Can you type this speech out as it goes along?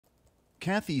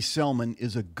Kathy Selman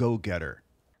is a go-getter.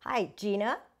 Hi,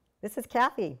 Gina. This is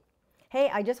Kathy.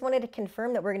 Hey, I just wanted to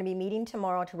confirm that we're going to be meeting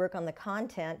tomorrow to work on the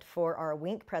content for our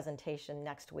WINK presentation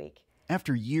next week.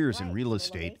 After years in real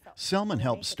estate, Selman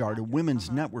helped start a women's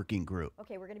networking group.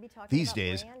 Okay, we're going to be talking These about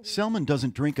days, branding. Selman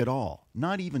doesn't drink at all,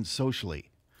 not even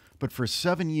socially. But for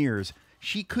 7 years,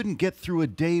 she couldn't get through a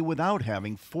day without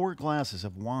having 4 glasses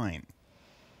of wine.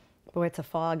 Boy, it's a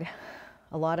fog.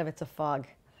 A lot of it's a fog.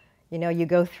 You know, you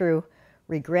go through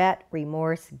regret,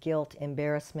 remorse, guilt,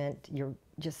 embarrassment. You're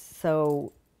just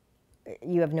so,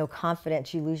 you have no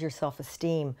confidence. You lose your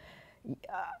self-esteem.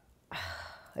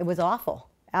 It was awful.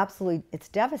 Absolutely, it's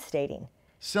devastating.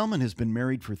 Selman has been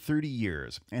married for 30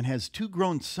 years and has 2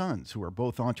 grown sons who are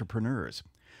both entrepreneurs.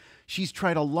 She's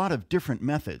tried a lot of different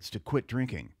methods to quit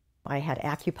drinking. I had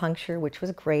acupuncture, which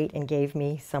was great and gave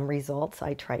me some results.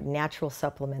 I tried natural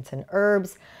supplements and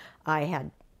herbs. I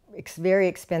had very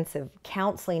expensive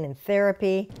counseling and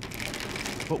therapy.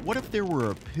 But what if there were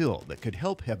a pill that could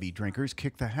help heavy drinkers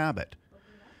kick the habit?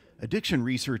 Addiction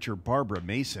researcher Barbara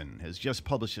Mason has just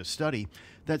published a study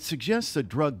that suggests the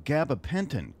drug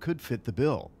gabapentin could fit the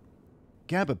bill.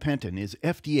 Gabapentin is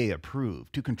FDA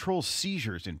approved to control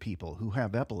seizures in people who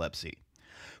have epilepsy.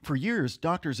 For years,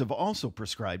 doctors have also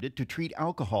prescribed it to treat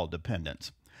alcohol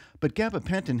dependence. But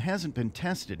gabapentin hasn't been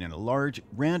tested in a large,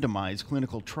 randomized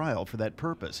clinical trial for that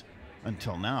purpose,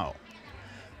 until now.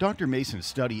 Dr. Mason's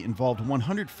study involved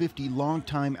 150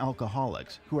 longtime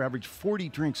alcoholics who averaged 40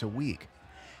 drinks a week.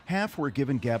 Half were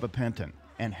given gabapentin,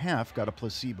 and half got a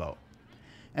placebo.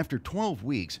 After 12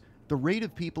 weeks, the rate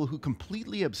of people who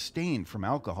completely abstained from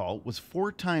alcohol was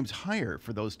 4 times higher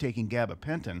for those taking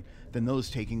gabapentin than those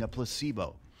taking a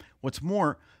placebo. What's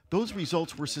more, those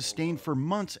results were sustained for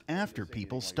months after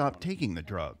people stopped taking the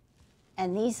drug.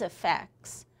 And these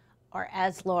effects are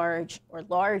as large or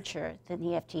larger than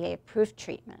the FDA-approved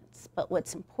treatments. But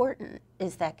what's important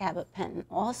is that gabapentin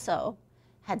also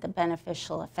had the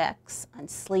beneficial effects on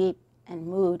sleep and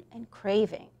mood and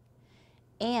craving.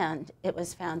 And it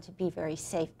was found to be very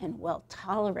safe and well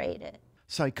tolerated.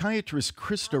 Psychiatrist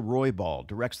Krista Roybal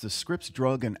directs the Scripps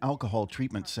Drug and Alcohol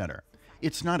Treatment Center.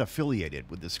 It's not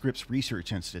affiliated with the Scripps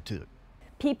Research Institute.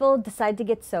 People decide to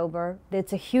get sober.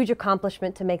 It's a huge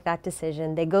accomplishment to make that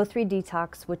decision. They go through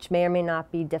detox, which may or may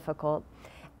not be difficult,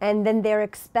 and then they're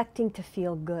expecting to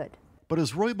feel good. But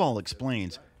as Roybal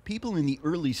explains, people in the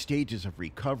early stages of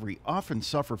recovery often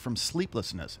suffer from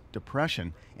sleeplessness,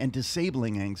 depression, and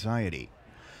disabling anxiety.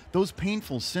 Those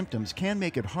painful symptoms can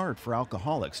make it hard for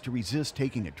alcoholics to resist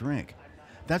taking a drink.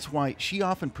 That's why she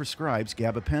often prescribes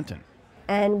gabapentin.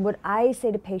 And what I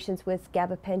say to patients with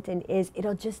gabapentin is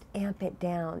it'll just amp it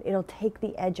down. It'll take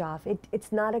the edge off.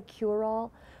 It's not a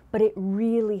cure-all, but it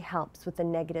really helps with the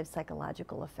negative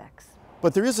psychological effects.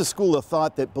 But there is a school of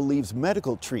thought that believes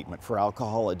medical treatment for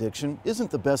alcohol addiction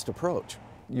isn't the best approach.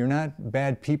 You're not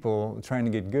bad people trying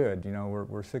to get good. You know,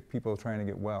 we're sick people trying to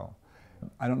get well.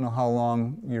 I don't know how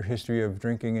long your history of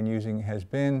drinking and using has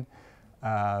been,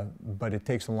 but it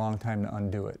takes a long time to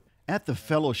undo it. At the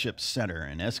Fellowship Center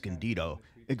in Escondido,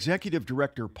 Executive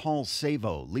Director Paul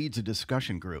Savo leads a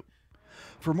discussion group.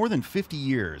 For more than 50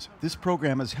 years, this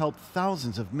program has helped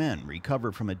thousands of men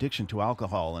recover from addiction to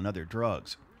alcohol and other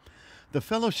drugs. The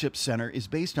Fellowship Center is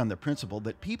based on the principle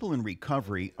that people in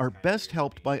recovery are best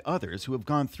helped by others who have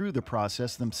gone through the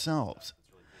process themselves.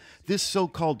 This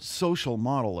so-called social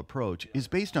model approach is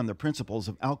based on the principles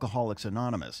of Alcoholics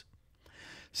Anonymous.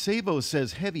 Savo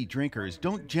says heavy drinkers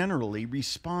don't generally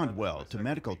respond well to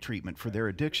medical treatment for their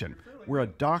addiction, where a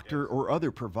doctor or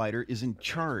other provider is in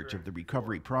charge of the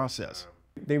recovery process.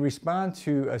 They respond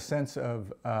to a sense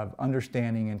of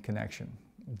understanding and connection.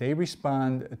 They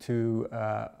respond to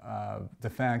the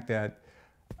fact that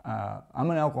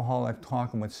I'm an alcoholic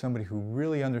talking with somebody who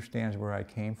really understands where I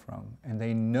came from, and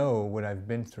they know what I've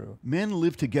been through. Men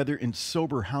live together in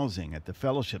sober housing at the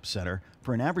Fellowship Center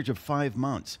for an average of 5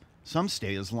 months. Some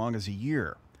stay as long as a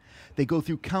year. They go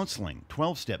through counseling,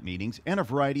 12-step meetings, and a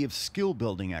variety of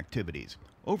skill-building activities.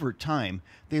 Over time,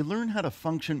 they learn how to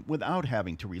function without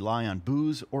having to rely on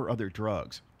booze or other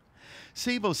drugs.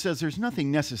 Savo says there's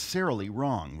nothing necessarily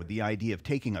wrong with the idea of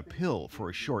taking a pill for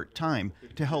a short time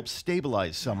to help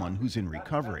stabilize someone who's in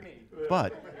recovery.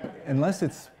 But unless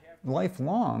it's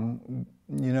lifelong,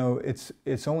 you know,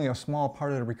 it's only a small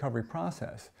part of the recovery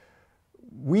process.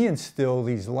 We instill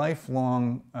these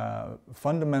lifelong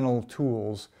fundamental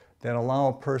tools that allow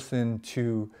a person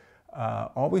to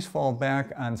always fall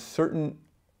back on certain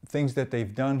things that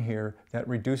they've done here that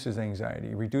reduces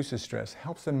anxiety, reduces stress,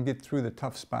 helps them get through the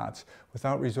tough spots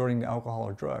without resorting to alcohol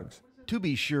or drugs. To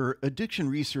be sure, addiction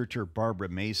researcher Barbara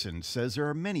Mason says there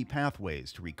are many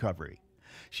pathways to recovery.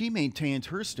 She maintains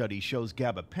her study shows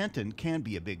gabapentin can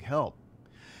be a big help.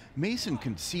 Mason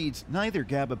concedes neither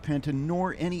gabapentin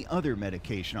nor any other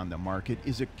medication on the market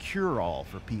is a cure-all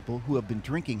for people who have been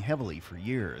drinking heavily for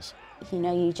years. You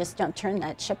know, you just don't turn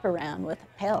that ship around with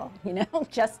a pill, you know,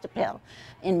 just a pill.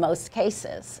 In most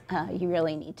cases, you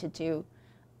really need to do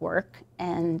work,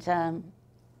 and,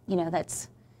 you know, that's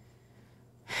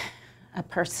a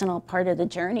personal part of the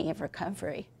journey of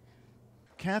recovery.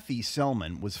 Kathy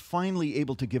Selman was finally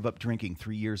able to give up drinking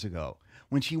 3 years ago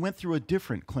when she went through a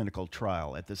different clinical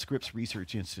trial at the Scripps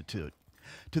Research Institute.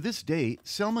 To this day,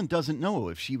 Selman doesn't know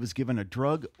if she was given a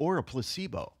drug or a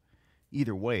placebo.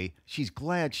 Either way, she's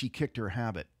glad she kicked her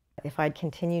habit. If I'd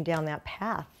continued down that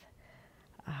path,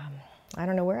 I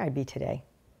don't know where I'd be today.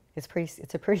 It's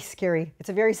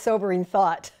a very sobering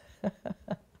thought.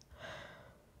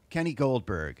 Kenny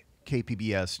Goldberg,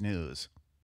 KPBS News.